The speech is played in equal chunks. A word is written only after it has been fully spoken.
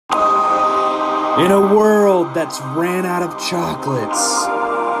In a world that's ran out of chocolates,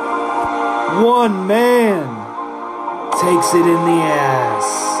 one man takes it in the ass.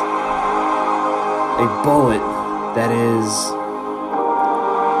 A bullet, that is.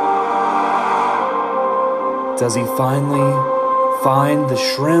 Does he finally find the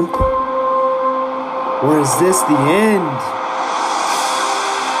shrimp? Or is this the end?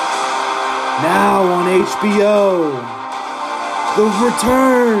 Now on HBO, the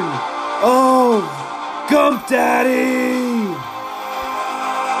return of Gump Daddy!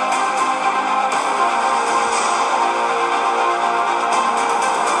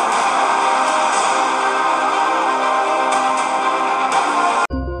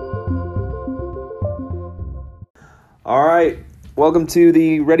 All right, welcome to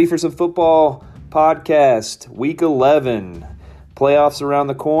the Ready for Some Football podcast, Week 11. Playoffs around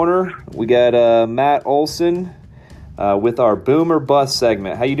the corner. We got Matt Olson with our Boom or Bust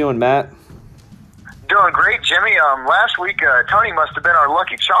segment. How you doing, Matt? Doing great, Jimmy. Last week, Tony must have been our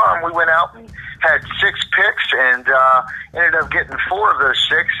lucky charm. We went out and had 6 picks and ended up getting 4 of those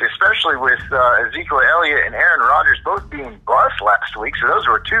 6, especially with Ezekiel Elliott and Aaron Rodgers both being bust last week. So those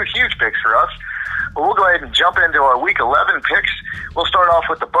were 2 huge picks for us. But we'll go ahead and jump into our Week 11 picks. We'll start off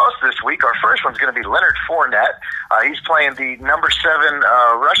with the bust this week. Our first one's going to be Leonard Fournette. He's playing the number 7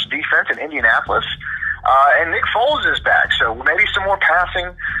 rush defense in Indianapolis. And Nick Foles is back, so maybe some more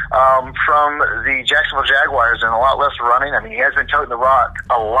passing from the Jacksonville Jaguars and a lot less running. I mean, he has been toting the rock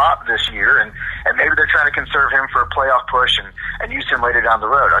a lot this year, and maybe they're trying to conserve him for a playoff push and use him later down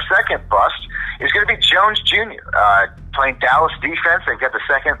the road. Our second bust is going to be Jones Jr., playing Dallas defense. They've got the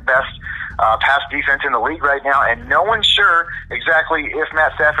second best pass defense in the league right now, and no one's sure exactly if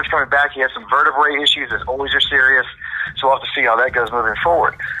Matt Stafford's coming back. He has some vertebrae issues that always are serious, so we'll have to see how that goes moving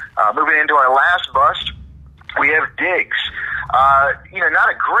forward. Moving into our last bust, we have Diggs. Not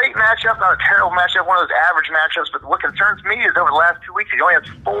a great matchup, not a terrible matchup, one of those average matchups, but what concerns me is over the last 2 weeks, he only has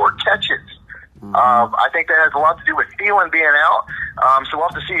 4 catches. I think that has a lot to do with Thielen being out. So we'll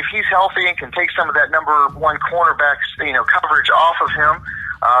have to see if he's healthy and can take some of that number 1 cornerback's coverage off of him.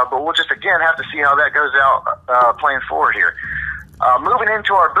 But we'll just, again, have to see how that goes out playing forward here. Moving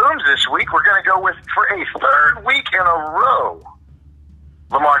into our booms this week, we're going to go with, for a 3rd week in a row,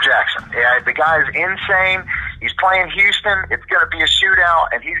 Lamar Jackson. Yeah, the guy's insane. He's playing Houston. It's going to be a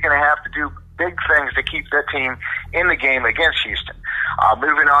shootout, and he's going to have to do big things to keep that team in the game against Houston.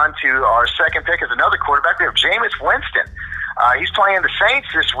 Moving on to our second pick is another quarterback. We have Jameis Winston. He's playing the Saints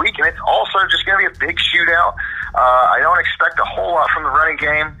this week, and it's also just going to be a big shootout. I don't expect a whole lot from the running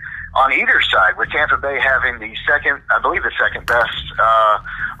game on either side, with Tampa Bay having the second best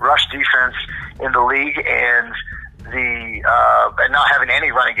rush defense in the league, and not having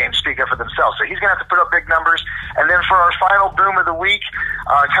any running game speak up for themselves. So he's going to have to put up big numbers. And then for our final boom of the week,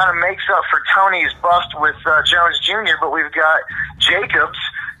 kind of makes up for Tony's bust with Jones Jr., but we've got Jacobs,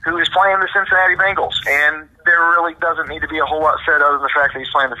 who is playing the Cincinnati Bengals. And there really doesn't need to be a whole lot said other than the fact that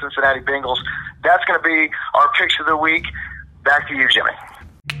he's playing the Cincinnati Bengals. That's going to be our picks of the week. Back to you, Jimmy.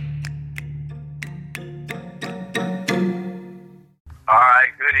 All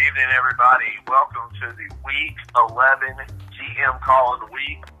right, good evening, everybody. Welcome to the Week 11 GM Call of the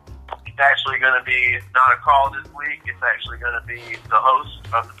Week. It's actually going to be not a call this week. It's actually going to be the host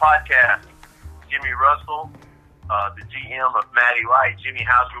of the podcast, Jimmy Russell, the GM of Matty Wright. Jimmy,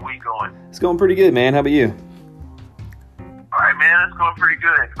 how's your week going? It's going pretty good, man. How about you? All right, man, it's going pretty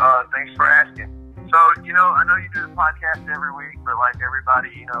good. Thanks for asking. So, I know you do the podcast every week, but like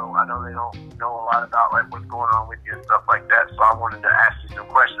everybody, I know they don't know a lot about like what's going on with you and stuff like that. So I wanted to ask you some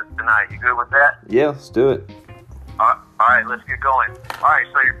questions tonight. You good with that? Yeah, let's do it. All right, let's get going. All right,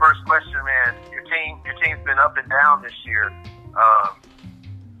 so your first question, man. Your team's been up and down this year.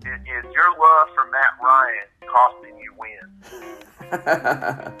 Is your love for Matt Ryan costing you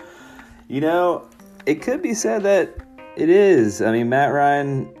wins? It could be said that it is. I mean, Matt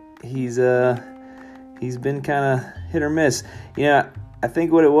Ryan, he's been kind of hit or miss. I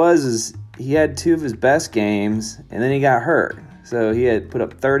think what it was is he had 2 of his best games, and then he got hurt. So he had put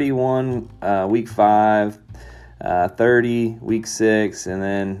up 31 week 5, 30 week 6, and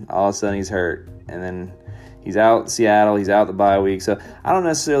then all of a sudden he's hurt. And then he's out in Seattle, he's out the bye week. So I don't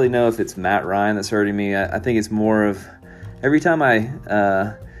necessarily know if it's Matt Ryan that's hurting me. I think it's more of every time I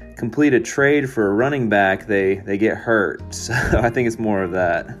complete a trade for a running back, they get hurt. So I think it's more of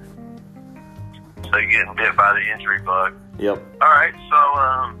that. So you're getting bit by the injury bug. Yep. All right,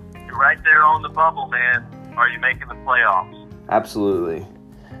 so you're right there on the bubble, man. Are you making the playoffs? Absolutely.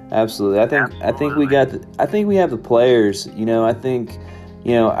 I think we have the players. I think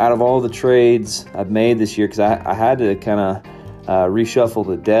out of all the trades I've made this year, because I had to kind of reshuffle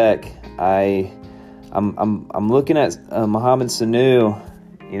the deck. I I'm looking at Mohamed Sanu.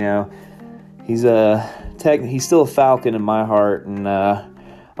 You know, he's still a Falcon in my heart, and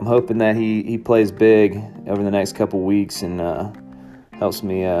I'm hoping that he plays big over the next couple weeks and helps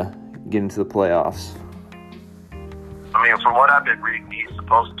me get into the playoffs. I mean, from what I've been reading, he's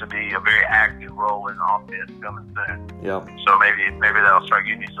supposed to be a very active role in offense coming soon. Yep. So maybe that'll start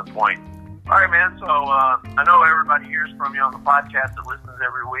giving you some points. All right, man. So I know everybody hears from you on the podcast that listens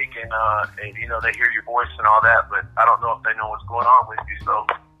every week, and you know they hear your voice and all that, but I don't know if they know what's going on with you. So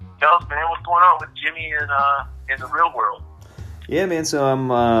tell us, man, what's going on with Jimmy in the real world? Yeah, man. So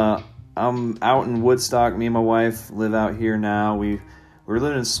I'm out in Woodstock. Me and my wife live out here now. We were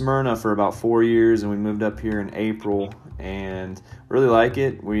living in Smyrna for about 4 years, and we moved up here in April, and really like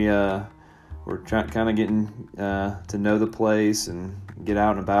it. We're kind of getting to know the place and get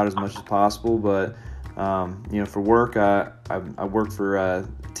out and about as much as possible. But you know, for work, I work for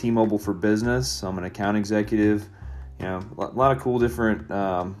T-Mobile for Business. So I'm an account executive. You know, a lot of cool different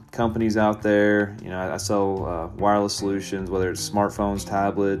companies out there. You know, I sell wireless solutions, whether it's smartphones,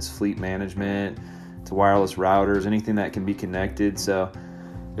 tablets, fleet management, to wireless routers, anything that can be connected. So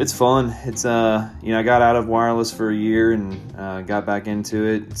it's fun. It's you know, I got out of wireless for a year and got back into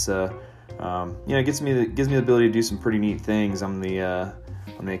it. It's you know, it gives me the ability to do some pretty neat things. I'm the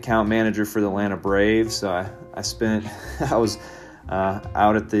account manager for the Atlanta Braves. So I was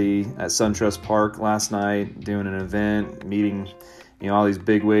out at SunTrust Park last night doing an event, meeting, you know, all these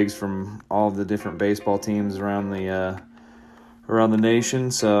bigwigs from all the different baseball teams around the nation.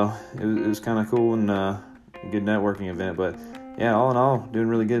 So it was kind of cool and a good networking event. But yeah, all in all, doing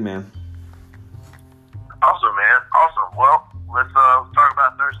really good, man. Awesome, man. Awesome. Well, let's talk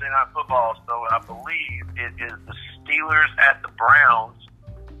about Thursday Night Football. So I believe it is the Steelers at the Browns.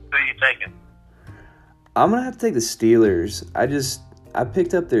 Who are you taking? I'm going to have to take the Steelers. I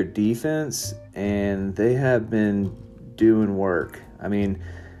picked up their defense, and they have been doing work. I mean,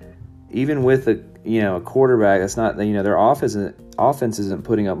 even with a quarterback, that's not, you know, their offense isn't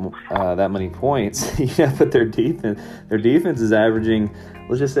putting up that many points. Yeah, but their defense is averaging,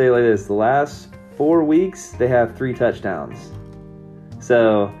 let's just say like this, the last 4 weeks, they have 3 touchdowns.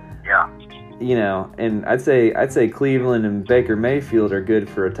 So, yeah. You know, and I'd say Cleveland and Baker Mayfield are good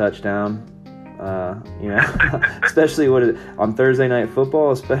for a touchdown. You know, especially on Thursday Night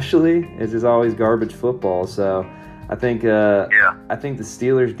Football, especially, it's just always garbage football. So I think the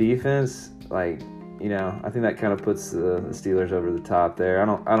Steelers defense, like, you know, I think that kind of puts the Steelers over the top there. I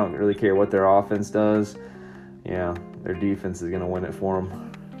don't really care what their offense does. You know, their defense is going to win it for them.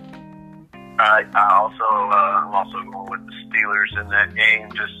 I'm also going with the Steelers in that game.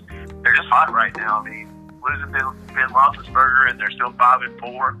 They're just hot right now. I mean, losing Ben Roethlisberger, and they're still 5-4.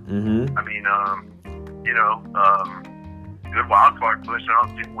 Mm-hmm. I mean, you know, good wild card push. I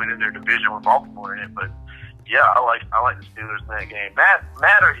don't think winning their division with Baltimore in it, but yeah, I like the Steelers in that game.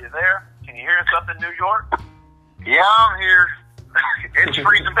 Matt, are you there? Can you hear us up in New York? Yeah, I'm here. It's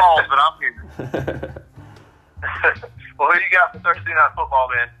freezing balls, but I'm here. Well, who you got for Thursday Night Football,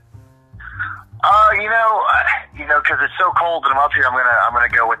 man? Because it's so cold and I'm up here, I'm gonna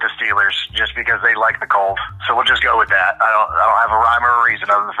go with the Steelers just because they like the cold. So we'll just go with that. I don't have a rhyme or a reason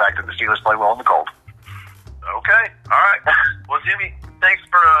other than the fact that the Steelers play well in the cold. Okay, all right. Well, Jimmy, thanks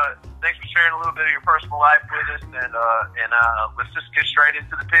for sharing a little bit of your personal life with us, and let's just get straight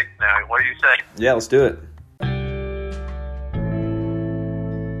into the picks now. What do you say? Yeah, let's do it.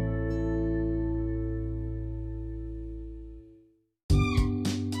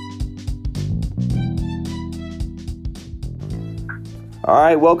 All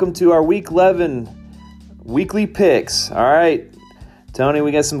right, welcome to our Week 11 weekly picks. All right, Tony,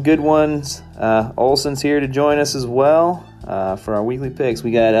 we got some good ones. Olson's here to join us as well for our weekly picks.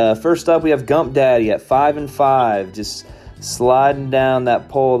 We got first up, we have Gump Daddy at 5-5, just sliding down that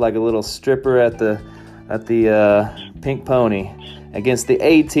pole like a little stripper at the Pink Pony against the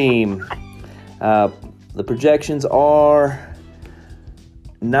A-Team. The projections are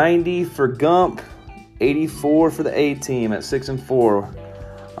 90 for Gump, 84 for the A-Team at 6-4.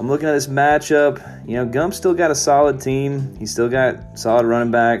 I'm looking at this matchup. You know, Gump's still got a solid team. He's still got solid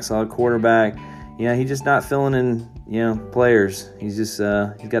running back, solid quarterback. You know, he's just not filling in, you know, players. He's just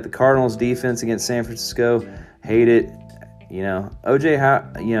he's got the Cardinals defense against San Francisco. Hate it. You know,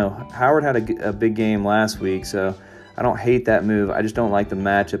 Howard had a big game last week, so I don't hate that move. I just don't like the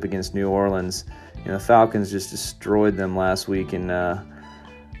matchup against New Orleans. You know, the Falcons just destroyed them last week, and I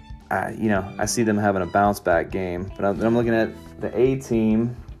see them having a bounce-back game. But I'm looking at the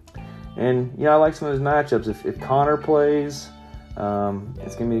A-Team, and, you know, I like some of his matchups. If Connor plays,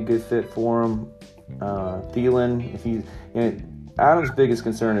 it's going to be a good fit for him. Thielen, Adam's biggest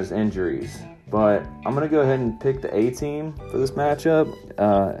concern is injuries. but I'm going to go ahead and pick the A team for this matchup.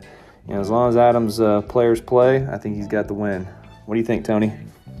 As long as Adams' players play, I think he's got the win. What do you think, Tony?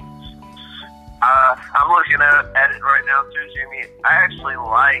 I'm looking at it right now too, Jimmy. I actually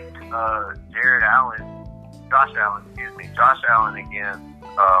like Josh Allen against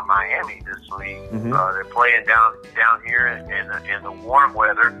Miami this week. Mm-hmm. They're playing down here in the warm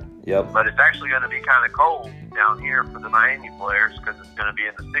weather. Yep. But it's actually going to be kind of cold down here for the Miami players because it's going to be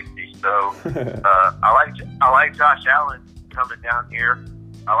in the 60s. So I like Josh Allen coming down here.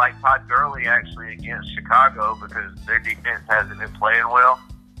 I like Todd Gurley actually against Chicago because their defense hasn't been playing well.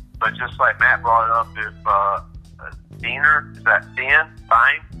 But just like Matt brought up, if Steiner, is that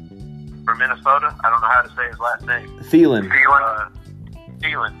Fine from Minnesota? I don't know how to say his last name. Thielen.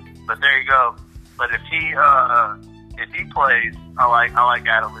 But there you go. But if he plays, I like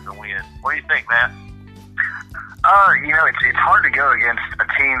Adam in the win. What do you think, Matt? It's hard to go against a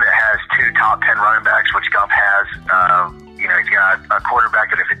team that has 2 top 10 running backs, which Gump has. He's got a quarterback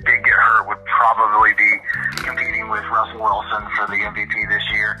that if it did get hurt would probably be competing with Russell Wilson for the MVP this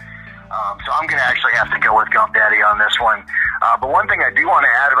year. So I'm going to actually have to go with Gump Daddy on this one. But one thing I do want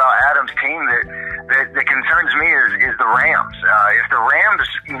to add about Adam's team that concerns me is the Rams. If the Rams,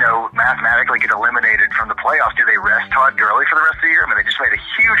 mathematically get eliminated from the playoffs, do they rest Todd Gurley for the rest of the year? I mean, they just made a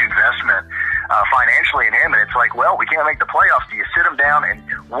huge investment financially in him, and it's like, well, we can't make the playoffs. Do you sit him down, and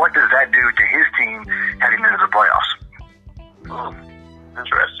what does that do to his team heading into the playoffs?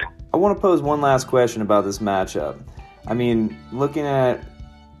 Interesting. I want to pose one last question about this matchup. I mean, looking at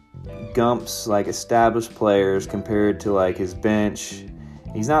Gump's established players compared to his bench,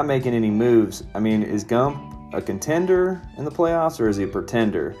 he's not making any moves. I mean, is Gump a contender in the playoffs or is he a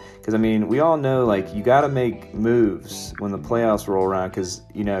pretender? Because we all know you got to make moves when the playoffs roll around because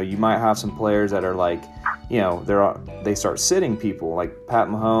you might have some players that are they start sitting people like Pat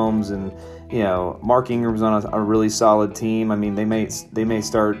Mahomes and Mark Ingram's on a really solid team. I mean, they may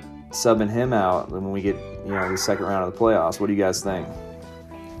start subbing him out when we get the second round of the playoffs. What do you guys think?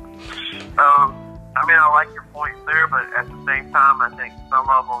 I like your points there, but at the same time, I think some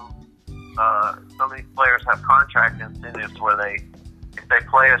of these players have contract incentives where if they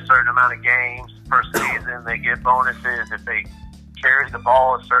play a certain amount of games per season, they get bonuses. If they carry the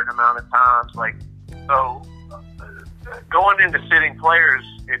ball a certain amount of times, going into sitting players,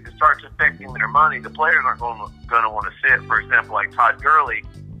 if it starts affecting their money, the players aren't going to want to sit. For example, like Todd Gurley,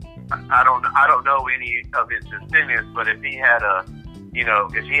 I don't know any of his incentives, but if he had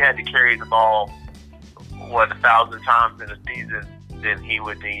to carry the ball 1,000 times in a season, then he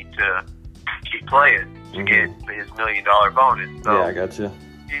would need to keep playing to get his $1 million bonus. So, yeah, I got you.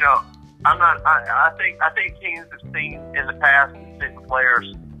 I think teams have seen in the past that sitting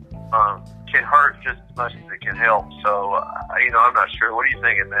players can hurt just as much as it can help. So, I'm not sure. What are you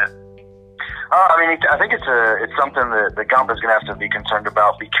thinking, Matt? I think it's something that Gump is going to have to be concerned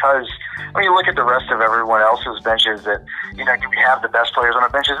about because when you look at the rest of everyone else's benches that, do we have the best players on our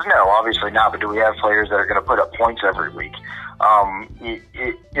benches? No, obviously not, but do we have players that are going to put up points every week?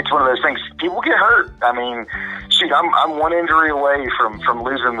 It's one of those things. People get hurt. I'm one injury away from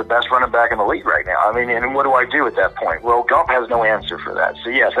losing the best running back in the league right now. And what do I do at that point? Well, Gump has no answer for that. So,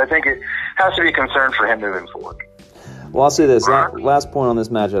 yes, I think it has to be a concern for him moving forward. Well, I'll say this. Last point on this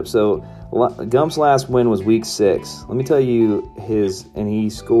matchup. So, Gump's last win was week 6. Let me tell you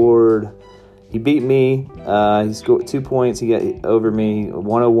he beat me. He scored 2 points. He got over me,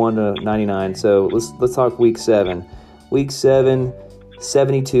 101 to 99. So let's talk week 7. Week 7,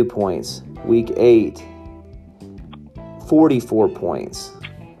 72 points. Week 8, 44 points.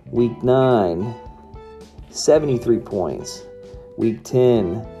 Week 9, 73 points. Week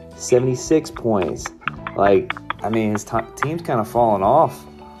 10, 76 points. His team's kind of falling off.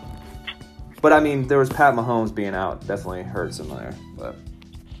 But, there was Pat Mahomes being out. Definitely hurts him there. But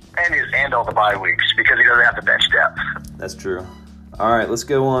And all the bye weeks because he doesn't have the bench depth. That's true. All right, let's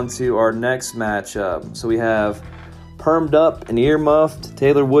go on to our next matchup. So we have permed up and earmuffed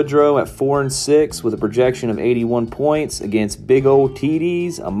Taylor Woodrow at 4-6 with a projection of 81 points against big old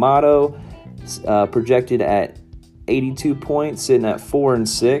TDs. Amato projected at 82 points, sitting at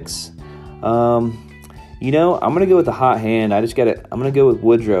 4-6. I'm gonna go with the hot hand. I'm gonna go with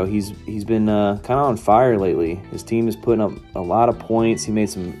Woodrow. He's been kind of on fire lately. His team is putting up a lot of points. He made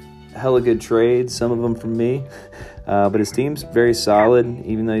some hella good trades, some of them from me. But his team's very solid,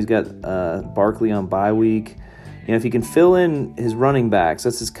 even though he's got Barkley on bye week. If he can fill in his running backs,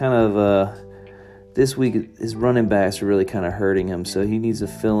 that's his kind of this week. His running backs are really kind of hurting him, so he needs to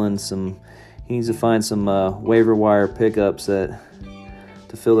fill in some. He needs to find some waiver wire pickups to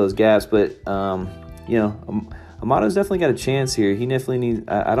fill those gaps. But Amato's definitely got a chance here. He definitely needs.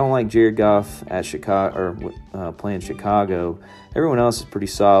 I don't like Jared Goff at Chicago or playing Chicago. Everyone else is pretty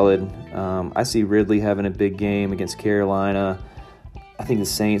solid. I see Ridley having a big game against Carolina. I think the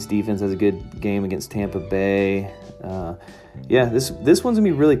Saints defense has a good game against Tampa Bay. This one's gonna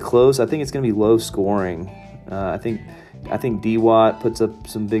be really close. I think it's gonna be low scoring. I think D-Watt puts up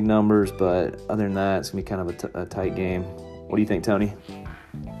some big numbers, but other than that, it's gonna be kind of a tight game. What do you think, Tony?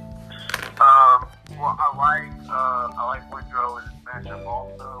 Well, I like Woodrow in this matchup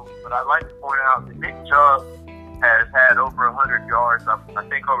also, but I'd like to point out that Nick Chubb has had over 100 yards, I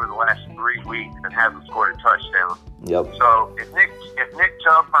think, over the last 3 weeks and hasn't scored a touchdown. Yep. So if Nick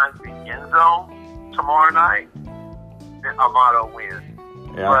Chubb finds the end zone tomorrow night, then Amato wins.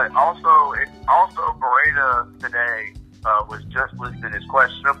 Yeah. But also Beretta today was just listed as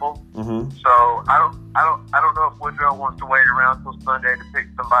questionable. Mm-hmm. So I don't know if Woodrow wants to wait around till Sunday to pick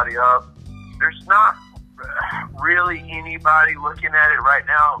somebody up. There's not really anybody looking at it right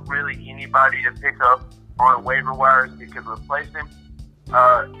now, really anybody to pick up on waiver wires that could replace him.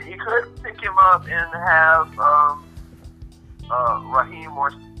 He could pick him up and have Raheem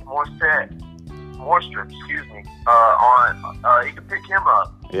Mostert, he could pick him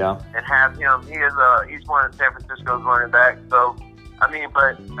up. Yeah. And have him. He's one of San Francisco's running backs. So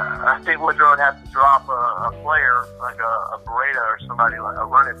but I think Woodrow would have to drop a player like a Beretta or somebody like a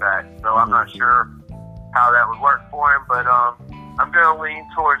running back. So I'm not sure how that would work for him. But I'm going to lean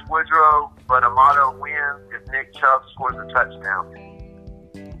towards Woodrow, but Amato wins if Nick Chubb scores a touchdown.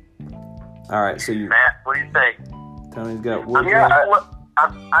 All right, so Matt, what do you think? Tony's got Woodrow. No.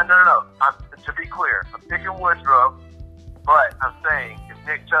 To be clear, I'm picking Woodrow, but I'm saying if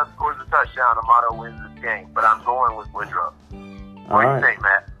Nick Chubb scores a touchdown, Amato wins this game. But I'm going with Woodrow. What do you think,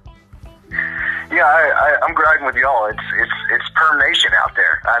 Matt? Yeah, I'm grinding with y'all. It's Perm Nation out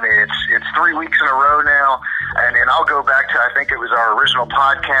there. I mean, it's 3 weeks in a row now, and I'll go back to, I think it was our original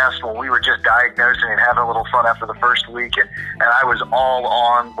podcast when we were just diagnosing and having a little fun after the first week, and I was all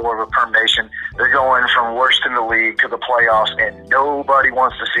on board with Perm Nation. They're going from worst in the league to the playoffs, and nobody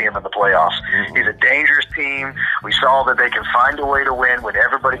wants to see him in the playoffs. Mm-hmm. He's a dangerous team. We saw that they can find a way to win when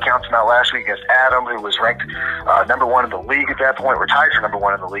everybody counts him out last week against Adam, who was ranked number one in the league at that point. We're tied for number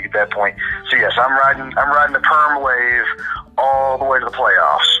one in the league at that point. So yes, I'm riding the Perm wave all the way to the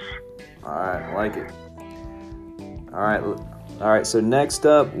playoffs. All right, I like it. All right. So next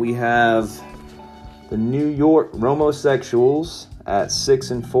up we have the New York Romosexuals at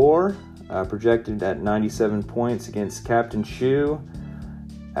 6-4, projected at 97 points against Captain Shoe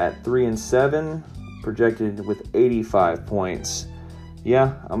at 3-7, projected with 85 points.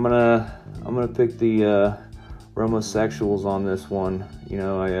 Yeah, I'm gonna pick the Romosexuals on this one. You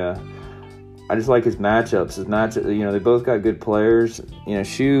know, I just like his matchups. They both got good players. You know,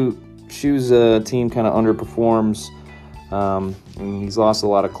 Shoe's team kind of underperforms. And he's lost a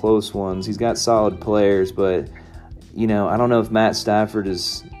lot of close ones. He's got solid players, but I don't know if Matt Stafford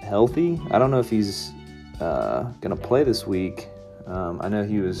is healthy. I don't know if he's going to play this week. I know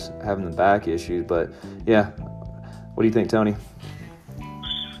he was having the back issues, but yeah. What do you think, Tony?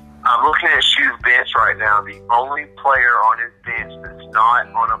 I'm looking at Shoe's bench right now. The only player on his bench that's not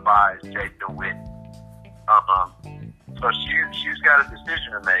on a bye is Jay DeWitt. So Shoe's got a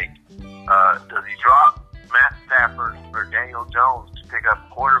decision to make. Does he drop Matt Stafford or Daniel Jones to pick up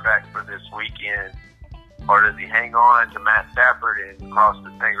quarterback for this weekend, or does he hang on to Matt Stafford and cross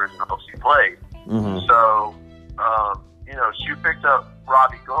his fingers and hopes he plays? Mm-hmm. So, Shoe picked up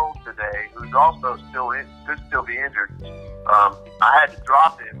Robbie Gould today, who's also could still be injured. I had to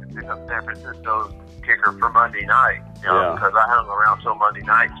drop him and pick up San Francisco's kicker for Monday night, because I hung around till Monday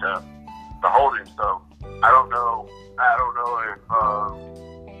night to hold him. So I don't know if.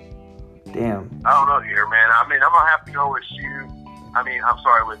 Damn. I don't know here, man. I mean, I'm gonna have to go with Shoe.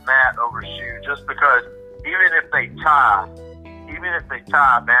 With Matt over Shoe, just because even if they tie,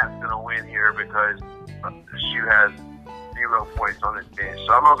 Matt's gonna win here because Shoe has 0 points on his bench.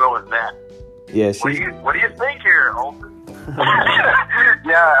 So I'm gonna go with Matt. Yeah. What do you think here, Olsen?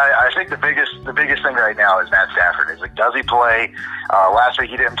 Yeah, I think the biggest thing right now is Matt Stafford. It's like, does he play? Last week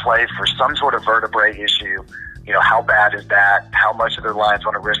he didn't play for some sort of vertebrae issue. How bad is that? How much of their Lions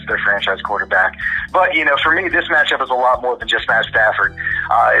want to risk their franchise quarterback? But, for me, this matchup is a lot more than just Matt Stafford.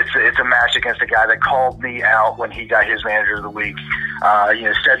 It's a match against a guy that called me out when he got his manager of the week.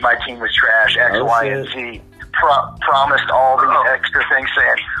 Said my team was trash, X, Y, and Z. Promised all these extra things,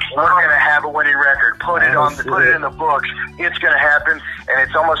 saying we're going to have a winning record. Put it in the books. It's going to happen, and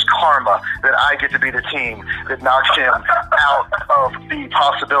it's almost karma that I get to be the team that knocks him out of the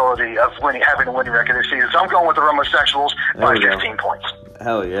possibility of having a winning record this season. So I'm going with the Romosexuals by 15 points.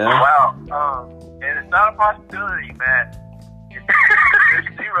 Hell yeah! Wow. And not a possibility, Matt. There's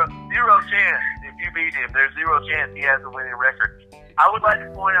zero chance if you beat him. There's zero chance he has a winning record. I would like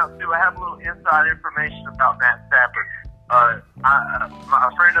to point out too. I have a little inside information about Matt Stafford. A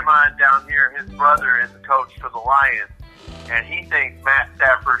friend of mine down here, his brother is the coach for the Lions, and he thinks Matt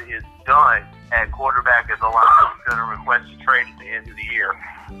Stafford is done at quarterback at the Lions. He's going to request a trade at the end of the year.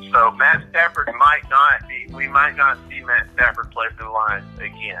 So Matt Stafford might not be. We might not see Matt Stafford play for the Lions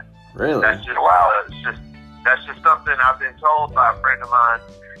again. Really? That's just something I've been told by a friend of mine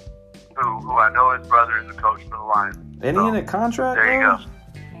who I know his brother is the coach for the Lions. Any in a contract? There you go.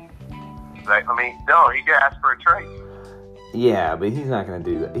 I mean, no, he could ask for a trade. Yeah, but he's not going to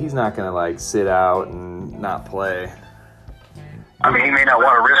do that. He's not going to, like, sit out and not play. I mean, he may not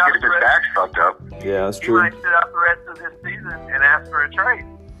want to risk it if his back's fucked up. Yeah, that's He true. might sit out the rest of this season and ask for a trade.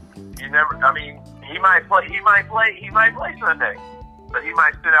 You never. I mean, he might play Sunday, but he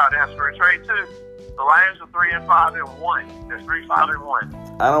might sit out and ask for a trade too. The Lions are 3-5-1. They're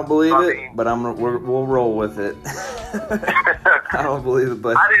 3-5-1. I don't believe I it, mean- but we'll roll with it. I don't believe it,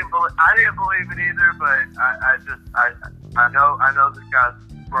 but I didn't believe it either, but I know this guy's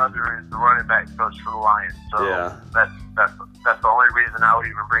brother is the running back coach for the Lions, so Yeah. that's the only reason I would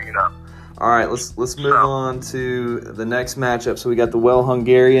even bring it up. all right, let's move on to the next matchup. So we got the Well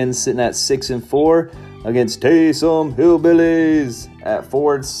Hungarians sitting at 6-4 against Taysom Hillbillies at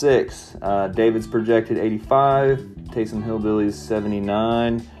 4-6. David's projected 85, Taysom Hillbillies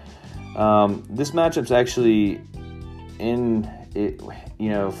 79. This matchup's actually in it. You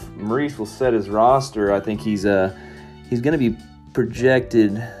know, if Maurice will set his roster, I think he's going to be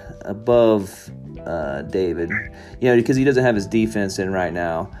projected above David. You know, because he doesn't have his defense in right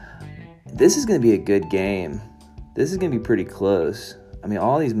now. This is going to be a good game. This is going to be pretty close. I mean,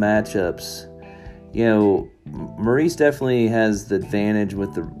 all these matchups, you know, Maurice definitely has the advantage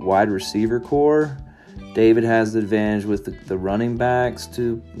with the wide receiver core. David has the advantage with the running backs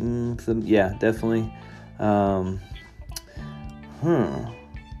too. Yeah, definitely. I don't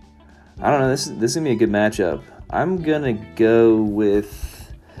know. This is going to be a good matchup. I'm going to go with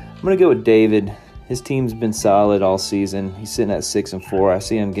David. His team's been solid all season. He's sitting at 6-4. I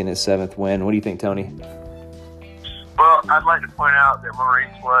see him getting his 7th win. What do you think, Tony? Well, I'd like to point out that Maurice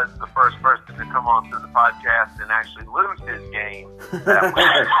was the first person to come on to the podcast and actually lose his game that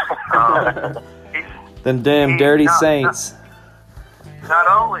week. Them damn dirty Saints. Not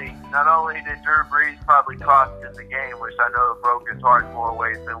only did Drew Brees probably cost him the game, which I know broke his heart in more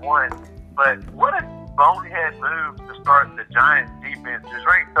ways than one, but what a bonehead move to start the Giants defense. He's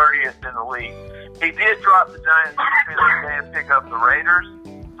ranked 30th in the league. He did drop the Giants defense and pick up the Raiders,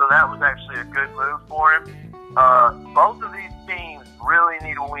 so that was actually a good move for him. Both of these teams really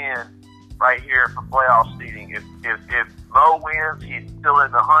need a win right here for playoff seeding. If Mo wins, he's still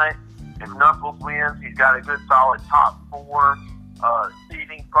in the hunt. If Knuckles wins, he's got a good solid top 4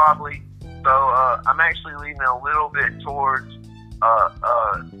 seeding probably. So I'm actually leaning a little bit towards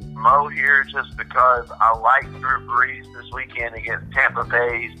Mo here just because I like Drew Brees this weekend against Tampa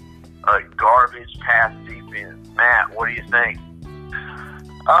Bay's garbage pass defense. Matt, what do you think?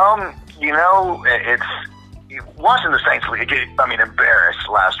 You know, it's watching the Saints embarrassed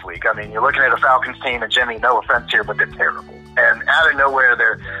last week. I mean, you're looking at a Falcons team, and Jimmy, no offense here, but they're terrible. And out of nowhere, they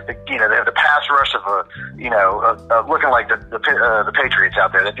have the pass rush of looking like the Patriots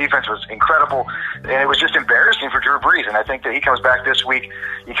out there. The defense was incredible, and it was just embarrassing for Drew Brees. And I think that he comes back this week.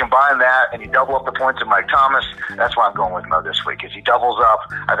 You combine that, and you double up the points of Mike Thomas. That's why I'm going with Mo this week. As he doubles up,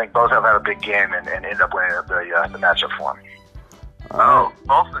 I think both have had a big game and end up winning the matchup for him. Oh,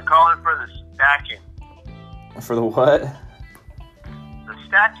 both are calling for the stacking. For the what? The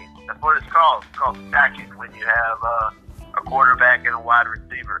stacking. That's what it's called. It's called stacking when you have a quarterback and a wide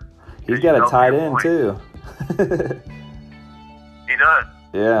receiver. He's got a tight end too. He does.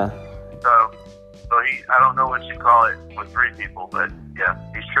 Yeah. So I don't know what you call it with 3 people, but yeah,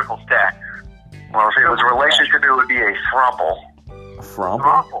 he's triple stacked. Well, if it was a relationship, it would be a frumple. A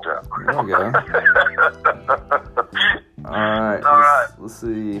frumple? There you go. All right. Let's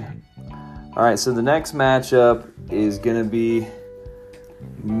see. All right, so the next matchup is going to be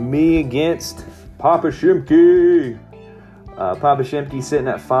me against Papa Shimke. Papa Shimke sitting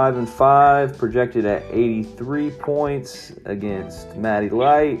at 5-5, projected at 83 points against Matty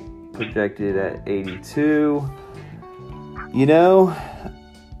Light, projected at 82. You know,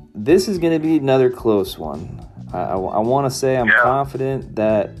 this is going to be another close one. I want to say I'm confident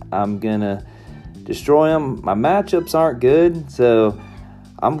that I'm going to destroy them. My matchups aren't good, so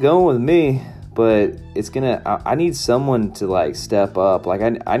I'm going with me, but it's I need someone to like step up. Like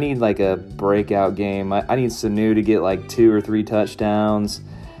I need like a breakout game. I need Sanu to get like 2 or 3 touchdowns.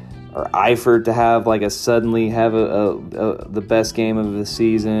 Eifert to have like suddenly have the best game of the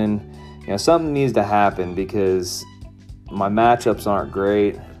season. Something needs to happen because my matchups aren't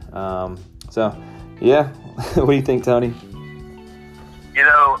great. So, yeah. What do you think, Tony?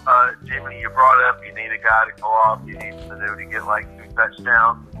 Jimmy, you brought up you need a guy to go off. You need Sanu to get like 2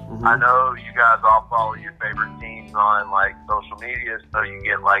 touchdowns. Mm-hmm. I know you guys all follow your favorite teams on like social media, so you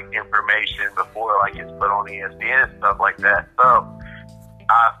get like information before like it's put on ESPN and stuff like that. So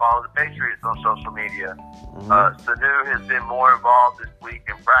I follow the Patriots on social media. Mm-hmm. Sanu has been more involved this week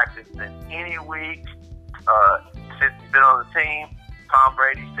in practice than any week since he's been on the team. Tom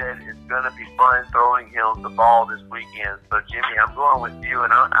Brady said it's going to be fun throwing him the ball this weekend. So, Jimmy, I'm going with you,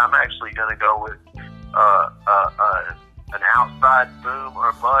 and I'm actually going to go with an outside boom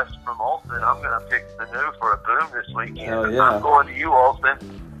or bust from Olsen. I'm going to pick Sanu for a boom this weekend. Oh, yeah. I'm going to you, Olsen.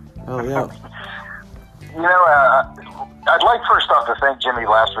 Oh, yeah. I'd like first off to thank Jimmy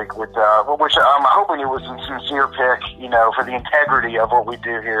last week, with which I'm hoping it was a sincere pick, for the integrity of what we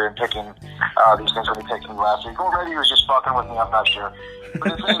do here and picking these things when he picked me last week. Or maybe he was just fucking with me, I'm not sure.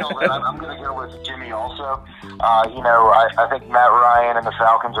 But in saying all that, I'm going to go with Jimmy also. I think Matt Ryan and the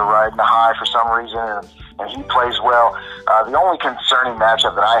Falcons are riding the high for some reason, and he plays well. The only concerning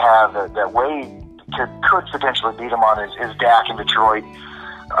matchup that I have that Wade could potentially beat him on is Dak in Detroit.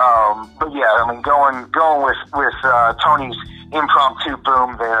 But yeah, going with Tony's impromptu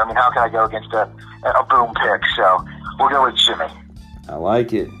boom there. How can I go against a boom pick? So we'll go with Jimmy. I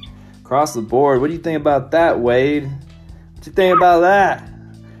like it. Across the board. What do you think about that, Wade? What you think about that?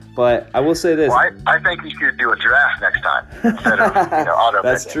 But I will say this. Well, I think he should do a draft next time instead of auto.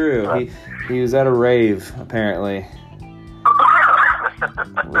 That's true. But he was at a rave apparently.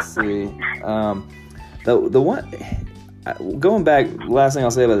 Let's see. The one. Going back, last thing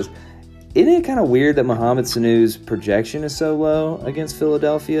I'll say about this, isn't it kind of weird that Mohamed Sanu's projection is so low against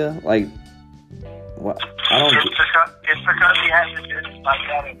Philadelphia? Like, what? I don't. It's because he hasn't been like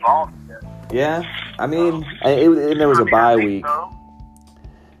that involved yet. Yeah, and there was a bye week. So.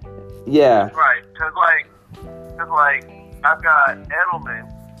 Yeah. Right, because I've got Edelman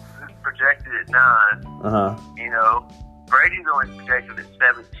who's projected at 9. Brady's only projected at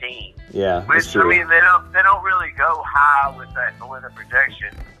 17. Yeah, which that's true. they don't really go high with a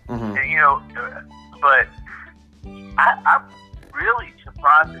projection. Mm-hmm. And, but I'm really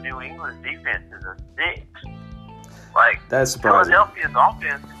surprised the New England defense is a 6. Like that's surprising. Philadelphia's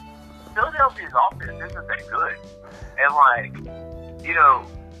offense isn't that good, and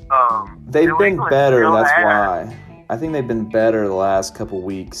they've been better. That's why I think they've been better the last couple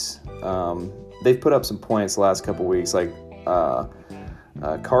weeks. They've put up some points the last couple weeks. Like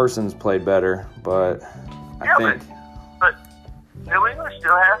Carson's played better, but I think. But New England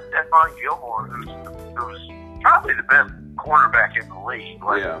still has Stephon Gilmore, who's probably the best cornerback in the league.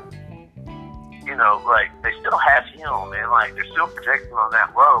 They still have him, and they're still protecting on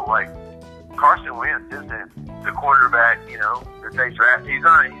that low. Carson Wentz isn't the quarterback, that they draft. He's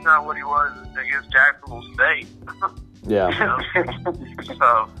not what he was against Jacksonville State. Yeah.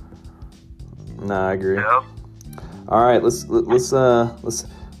 So. No, I agree. Yep. All right, let's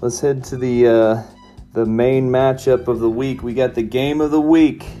head to the main matchup of the week. We got the game of the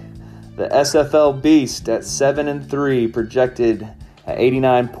week. The SFL Beast at 7-3, projected at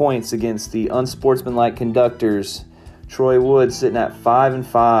 89 points against the unsportsmanlike Conductors. Troy Wood sitting at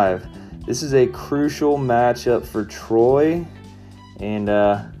 5-5. This is a crucial matchup for Troy, and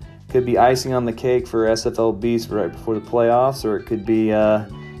could be icing on the cake for SFL Beast right before the playoffs, or it could be.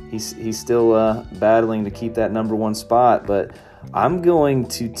 He's still battling to keep that number 1 spot, but I'm going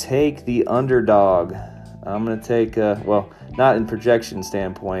to take the underdog. I'm going to take, not in projection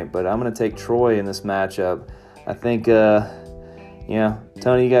standpoint, but I'm going to take Troy in this matchup. I think,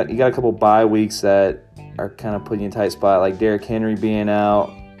 Tony, you got a couple bye weeks that are kind of putting you in a tight spot, like Derrick Henry being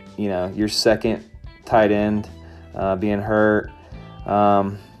out, your second tight end being hurt.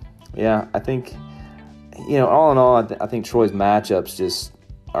 I think, all in all, I think Troy's matchups just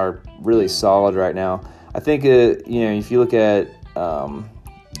are really solid right now. I think, if you look at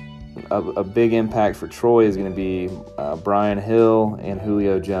a big impact for Troy is going to be Brian Hill and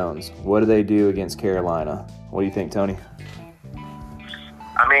Julio Jones. What do they do against Carolina? What do you think, Tony?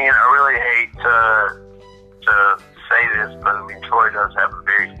 I really hate to say this, but Troy does have a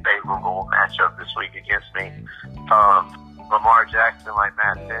very favorable matchup this week against me. Lamar Jackson, like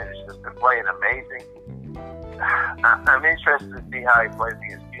Matt said, has just been playing amazing. I'm interested to see how he plays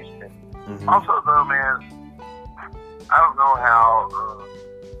against Houston. Mm-hmm. Also, though, man, I don't know how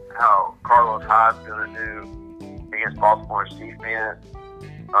Carlos Hyde's going to do against Baltimore's defense.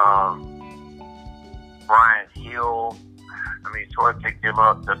 Brian Hill, I mean, Troy picked him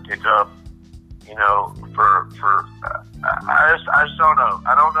up to pick up, you know, I just don't know.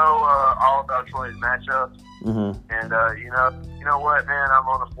 I don't know all about Troy's matchups. Mm-hmm. And, you know what, man? I'm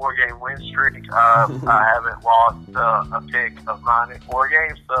on a 4-game win streak. I haven't lost a pick of mine in 4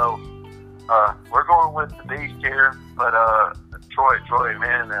 games. So we're going with the beast here. But Troy,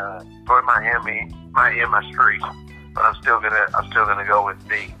 man, Troy might end my streak. But I'm still gonna go with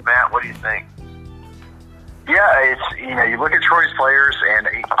B. Matt, what do you think? Yeah, you look at Troy's players, and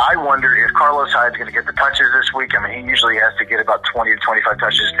I wonder if Carlos Hyde's going to get the touches this week. I mean, he usually has to get about 20 to 25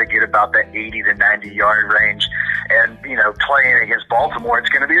 touches to get about that 80 to 90-yard range. And, playing against Baltimore, it's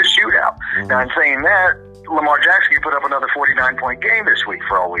going to be a shootout. Mm-hmm. Now, in saying that, Lamar Jackson could put up another 49-point game this week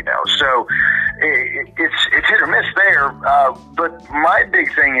for all we know. So it's hit or miss there. But my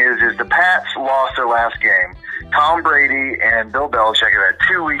big thing is the Pats lost their last game. Tom Brady and Bill Belichick have had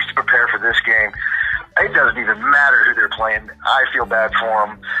 2 weeks to prepare for this game. It doesn't even matter who they're playing. I feel bad for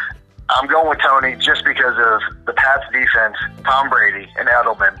them. I'm going with Tony just because of the Pats defense, Tom Brady, and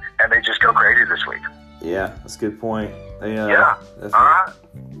Edelman, and they just go crazy this week. Yeah, that's a good point. Yeah.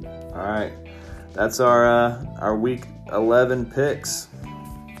 All right. That's our Week 11 picks.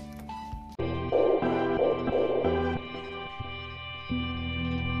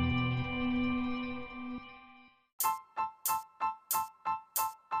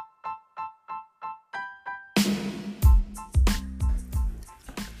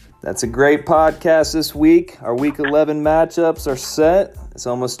 That's a great podcast this week. Our Week 11 matchups are set. It's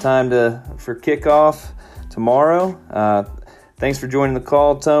almost time for kickoff tomorrow. Thanks for joining the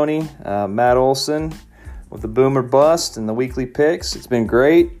call, Tony. Matt Olson with the Boomer Bust and the weekly picks. It's been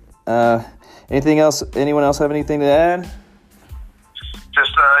great. Anything else? Anyone else have anything to add?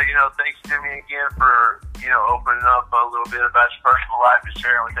 Just, thanks, Jimmy, again for, opening up a little bit about your personal life and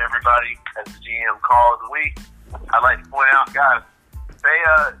sharing with everybody at the GM Call of the Week. I'd like to point out, guys, stay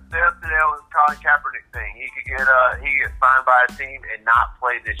up to date on the Colin Kaepernick thing. He could get signed by a team and not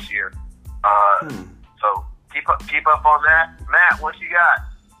play this year. So keep up on that. Matt, what you got?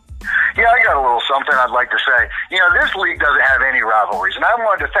 Yeah, I got a little something I'd like to say. This league doesn't have any rivalries, and I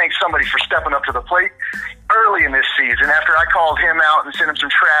wanted to thank somebody for stepping up to the plate early in this season after I called him out and sent him some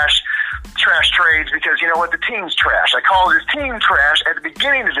trash trades because, the team's trash. I called his team trash at the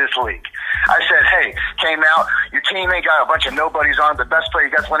beginning of this league. I said, hey, came out, your team ain't got a bunch of nobodies on it. The best player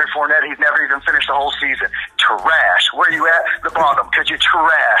you got is Leonard Fournette. He's never even finished the whole season. Trash. Where you at? The bottom, because you're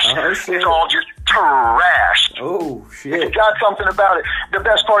trash. It's all just trash. Oh, shit. You got something about it. The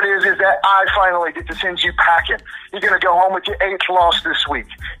best part is that I finally get to send you packing. You're going to go home with your 8th loss this week.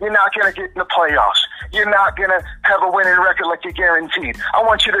 You're not going to get in the playoffs. You're not going to have a winning record like you're guaranteed. I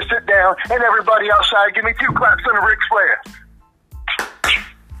want you to sit down and everybody outside give me 2 claps on the Ric Flair.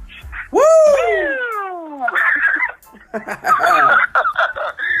 Woo!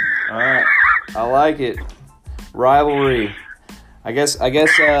 All right. I like it. Rivalry. I guess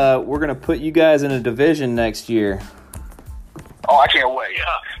we're going to put you guys in a division next year. Oh, I can't wait.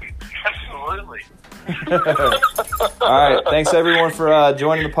 Yeah, absolutely. All right. Thanks, everyone, for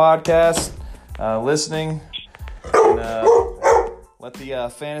joining the podcast, listening, and let the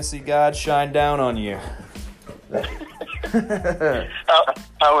fantasy god shine down on you.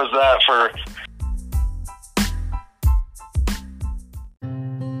 How was that for